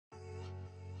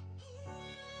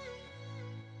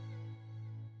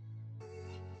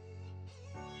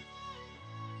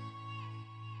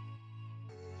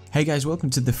Hey guys, welcome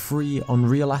to the free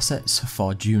Unreal assets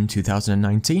for June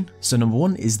 2019. So number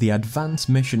one is the Advanced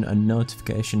Mission and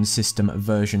Notification System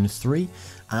version 3,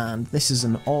 and this is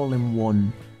an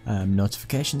all-in-one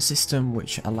notification system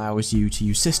which allows you to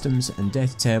use systems and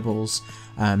data tables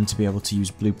to be able to use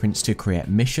blueprints to create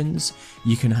missions.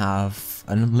 You can have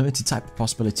an unlimited type of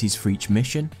possibilities for each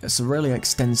mission. It's a really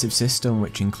extensive system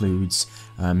which includes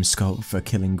scope for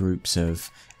killing groups of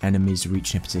enemies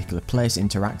reaching a particular place,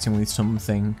 interacting with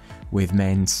something, with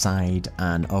main, side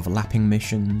and overlapping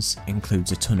missions,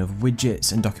 includes a ton of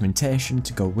widgets and documentation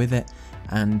to go with it,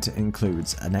 and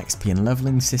includes an XP and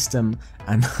leveling system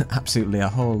and absolutely a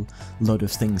whole load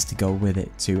of things to go with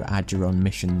it to add your own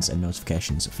missions and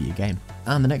notifications for your game.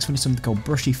 And the next one is something called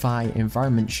Brushy Fire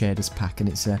Environment Shaders Pack, and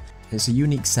it's a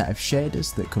unique set of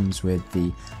shaders that comes with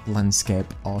the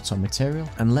landscape auto material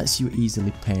and lets you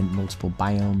easily paint multiple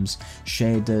biomes,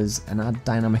 shaders and add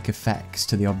dynamic effects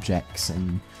to the objects,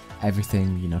 and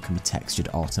everything, you know, can be textured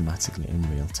automatically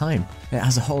in real time. It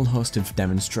has a whole host of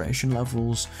demonstration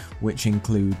levels which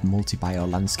include multi-bio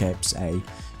landscapes, a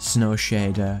snow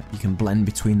shader, you can blend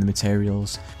between the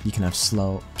materials, you can have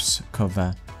slopes,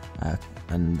 cover,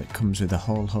 and it comes with a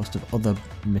whole host of other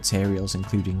materials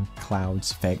including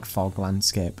clouds, fake fog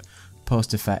landscape,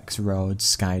 post effects, roads,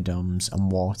 sky domes and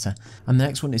water. And the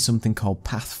next one is something called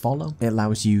Path Follow. It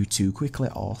allows you to quickly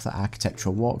author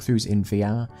architectural walkthroughs in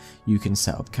VR. You can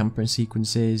set up camera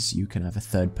sequences, you can have a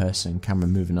third person camera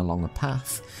moving along a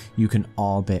path, you can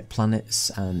orbit planets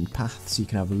and paths, you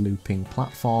can have looping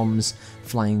platforms,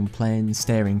 flying planes,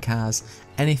 steering cars,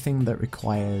 anything that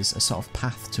requires a sort of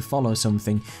path to follow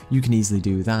something, you can easily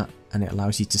do that, and it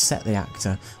allows you to set the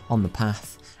actor on the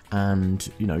path and,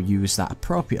 you know, use that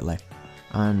appropriately,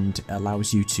 and it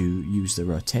allows you to use the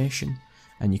rotation,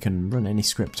 and you can run any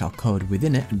script or code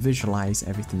within it and visualize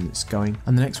everything that's going.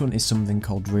 And the next one is something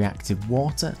called Reactive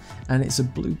Water, and it's a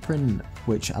blueprint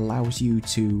which allows you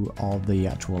to, or the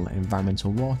actual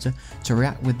environmental water, to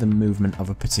react with the movement of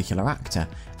a particular actor,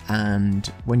 and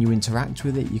when you interact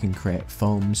with it you can create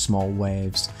foam, small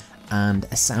waves and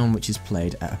a sound which is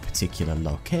played at a particular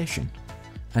location.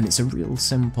 And it's a real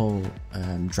simple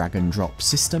drag and drop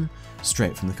system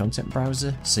straight from the content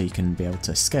browser, so you can be able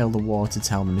to scale the water,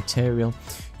 tile the material,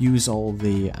 use all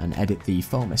and edit the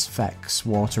foam effects,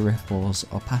 water ripples,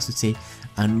 opacity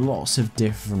and lots of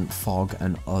different fog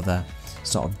and other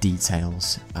sort of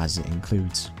details as it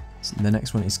includes. So the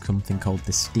next one is something called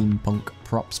the Steampunk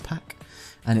Props pack,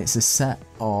 and it's a set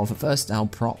of versatile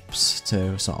props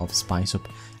to sort of spice up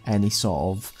any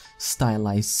sort of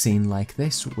stylized scene like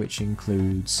this, which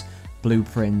includes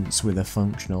blueprints with a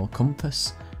functional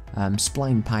compass,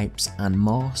 spline pipes and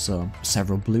more, so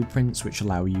several blueprints which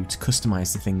allow you to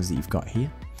customize the things that you've got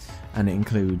here. And it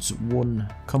includes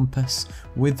one compass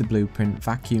with the blueprint,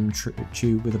 vacuum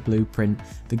tube with a blueprint,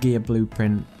 the gear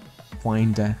blueprint,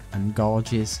 winder and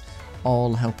gauges,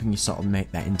 all helping you sort of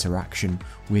make that interaction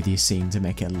with your scene to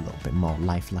make it a little bit more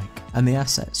lifelike. And the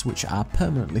assets, which are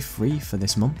permanently free for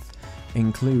this month,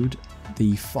 include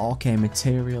the 4K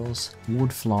materials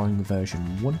wood flooring version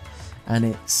 1, and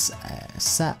it's a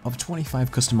set of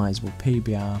 25 customizable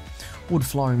PBR wood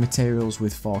flooring materials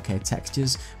with 4K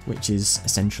textures, which is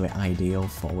essentially ideal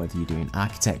for whether you're doing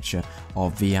architecture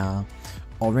or VR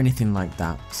or anything like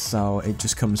that. So it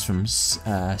just comes from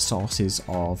sources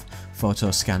of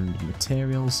photo scanned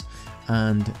materials,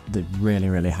 and they're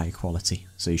really high quality,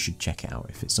 so you should check it out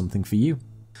if it's something for you.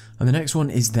 And the next one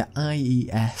is the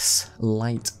IES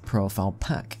Light Profile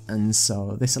Pack, and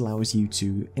so this allows you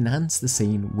to enhance the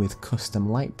scene with custom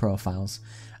light profiles,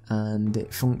 and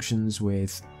it functions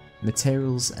with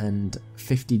materials and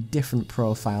 50 different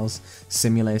profiles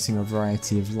simulating a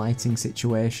variety of lighting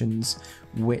situations,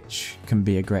 which can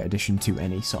be a great addition to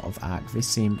any sort of ArcVis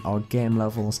scene or game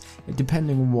levels,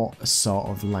 depending on what sort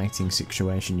of lighting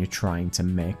situation you're trying to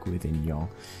make within your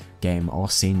game or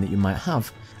scene that you might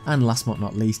have. And last but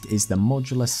not least is the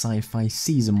Modular Sci-Fi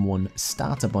Season 1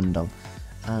 Starter Bundle,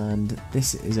 and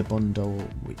this is a bundle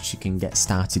which you can get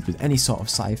started with any sort of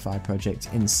sci-fi project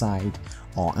inside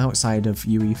or outside of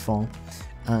UE4,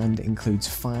 and includes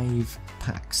 5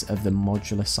 packs of the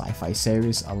Modular Sci-Fi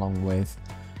series along with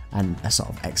a sort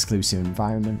of exclusive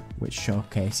environment which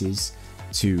showcases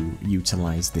to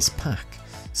utilise this pack.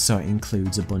 So it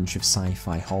includes a bunch of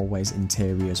sci-fi hallways,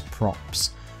 interiors,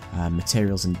 props,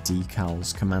 materials and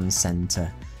decals, command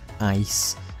center,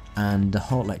 ice and a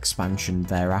whole expansion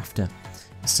thereafter.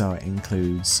 So it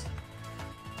includes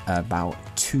about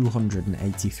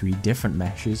 283 different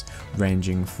meshes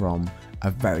ranging from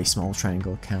a very small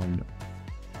triangle count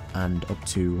and up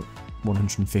to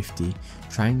 150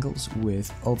 triangles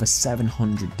with over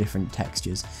 700 different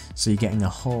textures, so you're getting a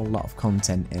whole lot of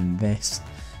content in this,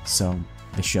 so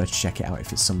be sure to check it out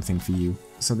if it's something for you.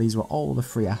 So these were all the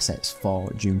free assets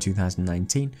for June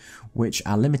 2019, which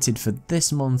are limited for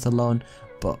this month alone,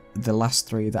 but the last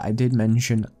 3 that I did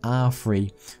mention are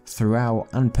free throughout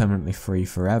and permanently free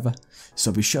forever,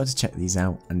 so be sure to check these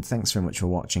out, and thanks very much for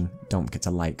watching. Don't forget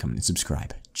to like, comment and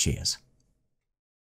subscribe. Cheers.